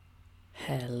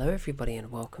Hello everybody and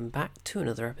welcome back to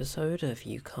another episode of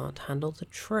You Can't Handle the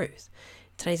Truth.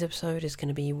 Today's episode is going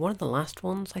to be one of the last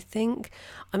ones, I think.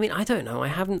 I don't know, I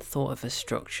haven't thought of a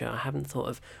structure, I haven't thought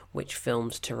of which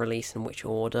films to release in which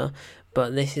order,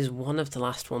 but this is one of the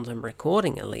last ones I'm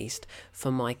recording at least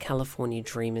for my California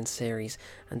Dreaming series,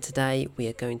 and today we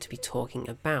are going to be talking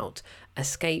about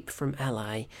Escape from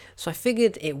LA. So I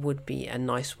figured it would be a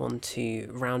nice one to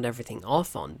round everything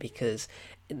off on because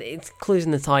it's clues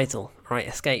in the title, right?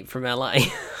 Escape from LA.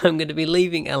 I'm going to be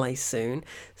leaving LA soon,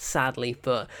 sadly,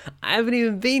 but I haven't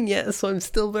even been yet, so I'm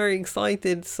still very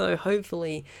excited. So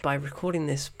hopefully by recording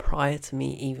this prior to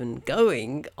me even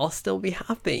going, I'll still be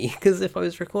happy, because if I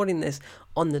was recording this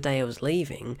on the day I was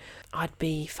leaving, I'd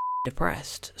be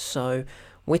depressed. So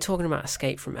we're talking about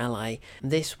Escape from LA.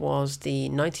 This was the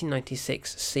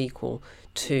 1996 sequel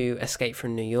to Escape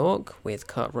from New York with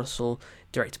Kurt Russell,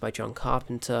 directed by John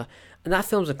Carpenter. And that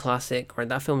film's a classic, right?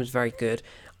 That film is very good.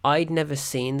 I'd never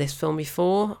seen this film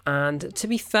before, and to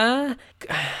be fair,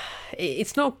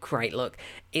 it's not great. Look,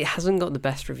 it hasn't got the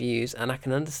best reviews, and I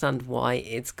can understand why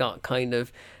it's got kind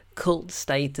of cult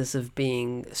status of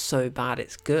being so bad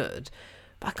it's good.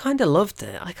 But I kind of loved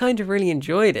it. I kind of really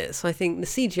enjoyed it. So I think the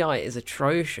CGI is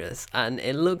atrocious and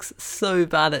it looks so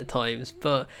bad at times,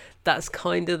 but that's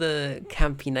kind of the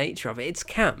campy nature of it. It's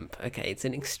camp, okay? It's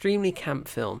an extremely camp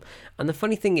film. And the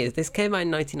funny thing is, this came out in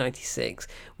 1996,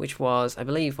 which was, I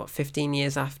believe, 15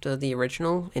 years after the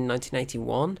original in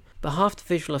 1981. But half the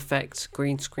visual effects,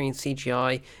 green screen,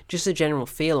 CGI, just the general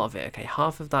feel of it, okay?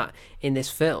 Half of that in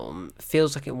this film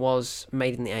feels like it was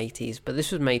made in the 80s, but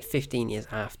this was made 15 years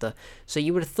after. So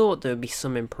you would have thought there would be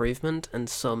some improvement and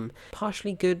some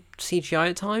partially good CGI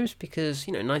at times, because,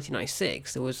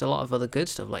 1996, there was a lot of other good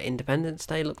stuff, like Independence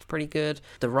Day looked pretty good.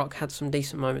 The Rock had some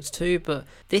decent moments too, but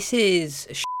this is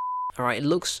alright, it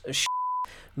looks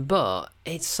but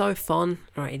it's so fun,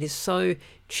 right? It is so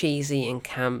cheesy and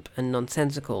camp and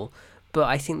nonsensical, but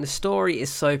I think the story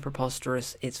is so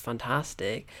preposterous, it's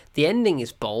fantastic. The ending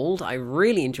is bold. I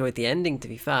really enjoyed the ending, to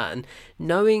be fair, and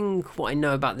knowing what I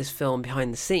know about this film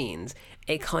behind the scenes,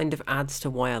 it kind of adds to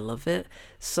why I love it.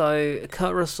 So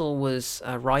Kurt Russell was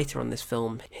a writer on this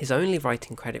film, his only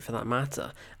writing credit for that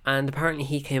matter, and apparently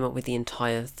he came up with the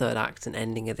entire third act and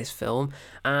ending of this film,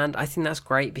 and I think that's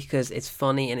great because it's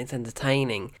funny and it's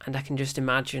entertaining, and I can just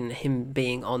imagine him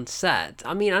being on set.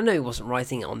 I know he wasn't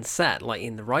writing it on set like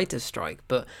in the writer's strike,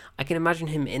 but I can imagine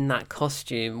him in that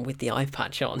costume with the eye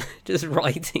patch on just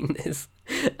writing this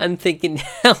and thinking,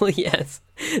 hell yes,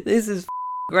 this is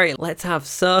great, let's have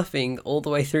surfing all the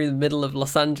way through the middle of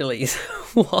Los Angeles.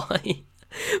 Why?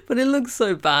 But it looks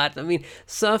so bad.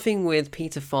 Surfing with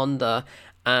Peter Fonda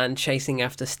and chasing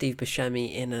after Steve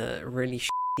Buscemi in a really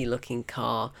shitty looking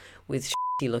car with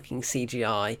shitty looking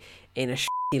CGI in a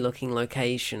shitty looking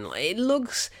location. It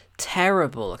looks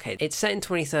terrible. Okay, it's set in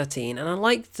 2013 and I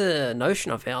like the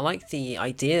notion of it. I like the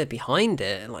idea behind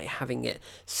it, like having it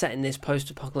set in this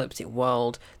post-apocalyptic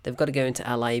world. They've got to go into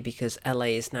LA because LA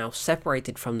is now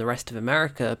separated from the rest of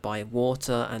America by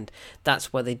water, and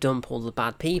that's where they dump all the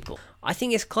bad people. I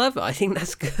think it's clever. I think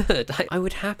that's good. I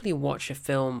would happily watch a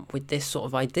film with this sort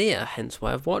of idea, hence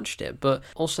why I've watched it. But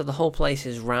also the whole place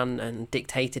is ran and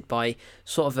dictated by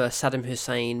sort of a Saddam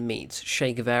Hussein meets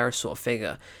Che Guevara sort of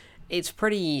figure. It's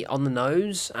pretty on the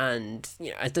nose, and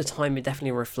at the time it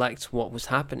definitely reflects what was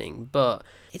happening, but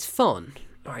it's fun.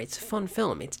 Alright, it's a fun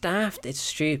film. It's daft, it's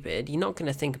stupid. You're not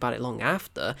going to think about it long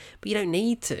after, but you don't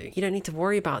need to. You don't need to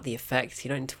worry about the effects. You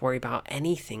don't need to worry about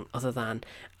anything other than,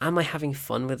 am I having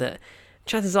fun with it?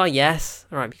 Chances are yes,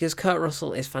 alright, because Kurt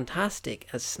Russell is fantastic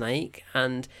as Snake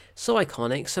and so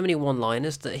iconic, so many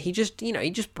one-liners that he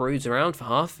just broods around for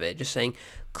half of it, just saying,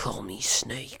 call me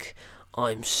Snake.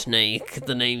 I'm Snake,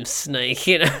 the name's Snake,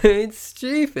 it's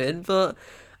stupid, but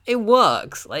it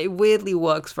works. Like, it weirdly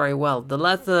works very well. The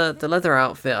leather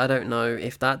outfit, I don't know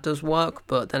if that does work,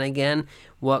 but then again,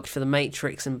 worked for The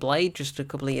Matrix and Blade just a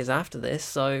couple of years after this,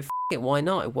 so f*** it, why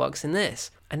not? It works in this.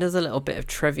 Another little bit of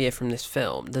trivia from this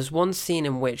film. There's one scene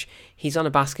in which he's on a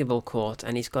basketball court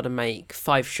and he's got to make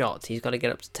 5 shots. He's got to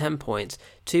get up to 10 points,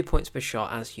 2 points per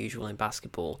shot as usual in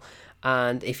basketball.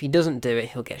 And if he doesn't do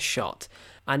it, he'll get shot.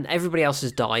 And everybody else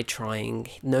has died trying.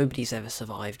 Nobody's ever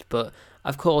survived. But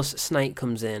of course, Snake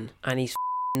comes in and he's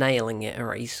nailing it,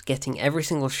 or he's getting every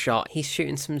single shot. He's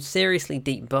shooting some seriously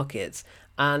deep buckets.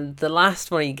 And the last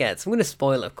one he gets, I'm going to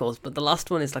spoil it, of course, but the last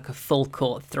one is like a full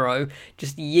court throw,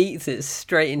 just yeets it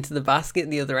straight into the basket at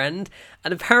the other end.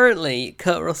 And apparently,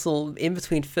 Kurt Russell, in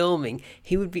between filming,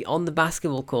 he would be on the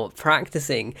basketball court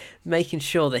practicing, making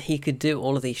sure that he could do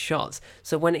all of these shots.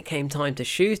 So when it came time to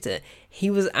shoot it,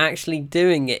 he was actually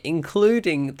doing it,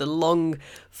 including the long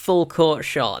full court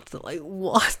shot. Like,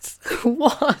 what?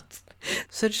 What?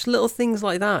 So just little things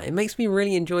like that, it makes me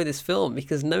really enjoy this film,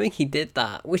 because knowing he did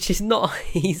that, which is not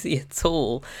easy at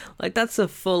all, like that's a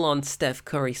full-on Steph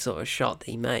Curry sort of shot that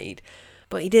he made,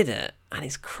 but he did it, and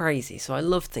it's crazy. So I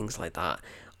love things like that.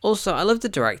 Also, I love the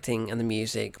directing and the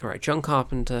music. Right, John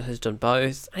Carpenter has done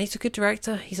both, and he's a good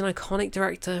director. He's an iconic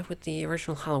director with the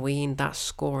original Halloween. That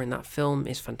score in that film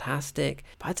is fantastic.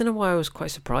 But I don't know why I was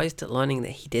quite surprised at learning that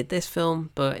he did this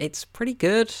film, but it's pretty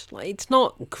good. Like, it's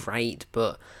not great,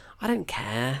 but I don't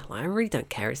care. Like, I really don't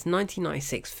care. It's a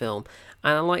 1996 film,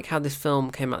 and I like how this film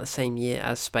came out the same year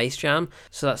as Space Jam.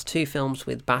 So that's two films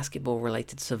with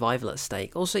basketball-related survival at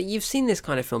stake. Also, you've seen this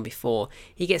kind of film before.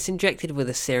 He gets injected with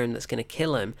a serum that's going to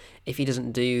kill him if he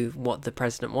doesn't do what the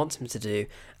president wants him to do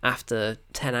after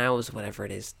 10 hours or whatever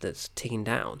it is that's ticking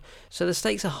down. So the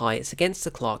stakes are high, it's against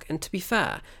the clock, and to be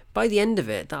fair, by the end of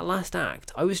it, that last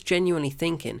act, I was genuinely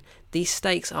thinking, these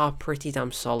stakes are pretty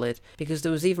damn solid, because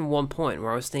there was even one point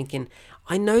where I was thinking,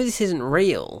 I know this isn't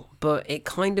real, but it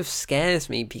kind of scares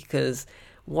me, because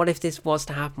what if this was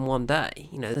to happen one day?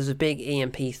 You know, there's a big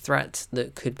EMP threat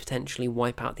that could potentially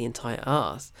wipe out the entire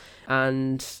Earth,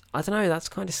 and I don't know, that's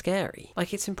kind of scary.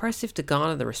 Like, it's impressive to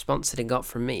garner the response that it got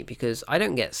from me, because I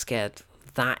don't get scared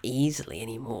that easily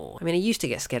anymore. I mean, I used to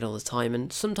get scared all the time,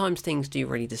 and sometimes things do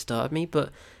really disturb me, but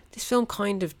this film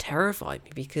kind of terrified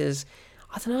me, because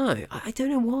I don't know, I don't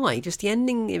know why, just the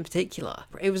ending in particular.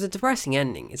 It was a depressing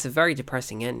ending, it's a very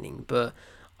depressing ending, but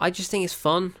I just think it's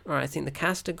fun. Right, I think the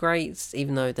cast are great,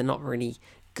 even though they're not really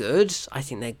good. I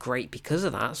think they're great because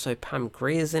of that. So Pam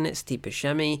Grier's in it, Steve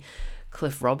Buscemi,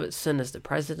 Cliff Robertson as the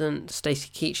president, Stacy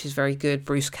Keach is very good,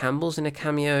 Bruce Campbell's in a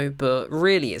cameo, but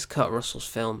really it's Kurt Russell's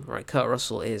film, right? Kurt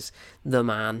Russell is the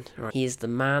man, right? He is the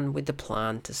man with the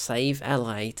plan to save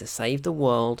LA, to save the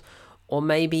world, or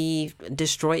maybe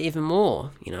destroy it even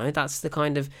more. You know, that's the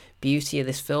kind of beauty of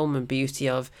this film and beauty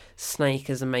of Snake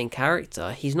as the main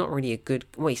character. He's not really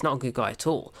he's not a good guy at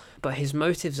all, but his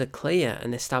motives are clear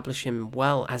and establish him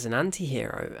well as an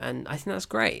anti-hero, and I think that's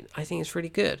great. I think it's really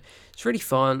good. It's really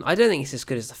fun. I don't think it's as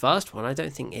good as the first one. I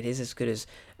don't think it is as good as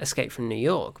Escape from New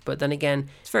York, but then again,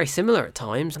 it's very similar at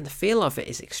times, and the feel of it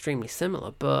is extremely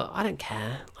similar, but I don't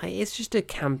care. It's just a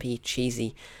campy,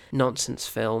 cheesy nonsense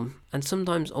film, and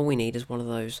sometimes all we need is one of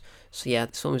those. So yeah,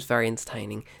 this film is very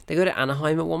entertaining. They go to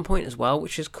Anaheim at one point as well,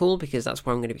 which is cool, because that's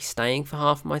where I'm going to be staying for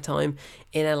half of my time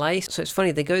in LA. So it's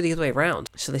funny, they go the other way around.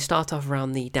 So they start off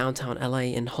around the downtown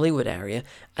LA and Hollywood area,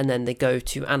 and then they go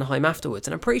to Anaheim afterwards.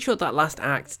 And I'm pretty sure that last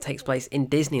act takes place in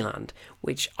Disneyland,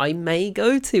 which I may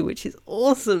go to, which is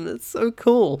awesome. It's so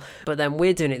cool. But then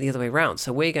we're doing it the other way around.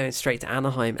 So we're going straight to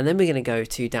Anaheim, and then we're going to go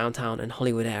to downtown and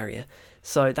Hollywood area.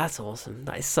 So that's awesome.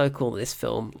 That is so cool that this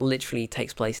film literally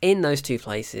takes place in those two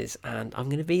places, and I'm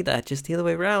going to be there just the other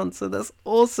way around, so that's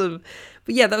awesome.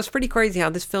 But yeah, that was pretty crazy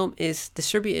how this film is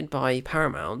distributed by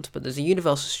Paramount, but there's a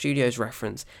Universal Studios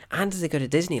reference, and they go to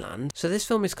Disneyland. So this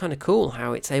film is kind of cool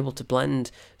how it's able to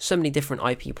blend so many different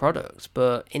IP products,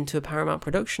 but into a Paramount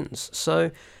Productions.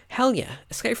 So hell yeah,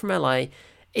 Escape from LA.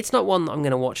 It's not one that I'm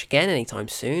going to watch again anytime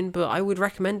soon, but I would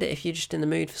recommend it if you're just in the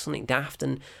mood for something daft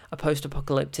and a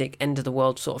post-apocalyptic,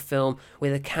 end-of-the-world sort of film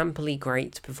with a campily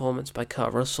great performance by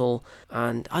Kurt Russell.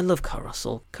 And I love Kurt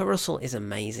Russell. Kurt Russell is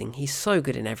amazing. He's so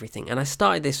good in everything. And I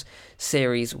started this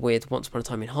series with Once Upon a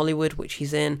Time in Hollywood, which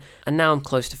he's in, and now I'm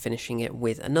close to finishing it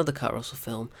with another Kurt Russell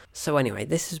film. So anyway,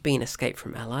 this has been Escape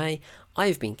from LA.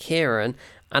 I've been Kieran,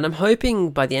 and I'm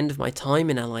hoping by the end of my time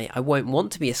in LA, I won't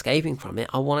want to be escaping from it.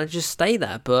 I want to just stay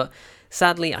there, but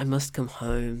sadly, I must come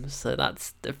home, so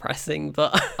that's depressing,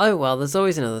 but oh well, there's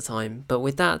always another time. But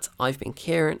with that, I've been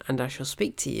Kieran, and I shall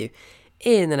speak to you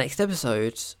in the next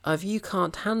episode of You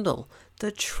Can't Handle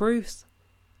the Truth.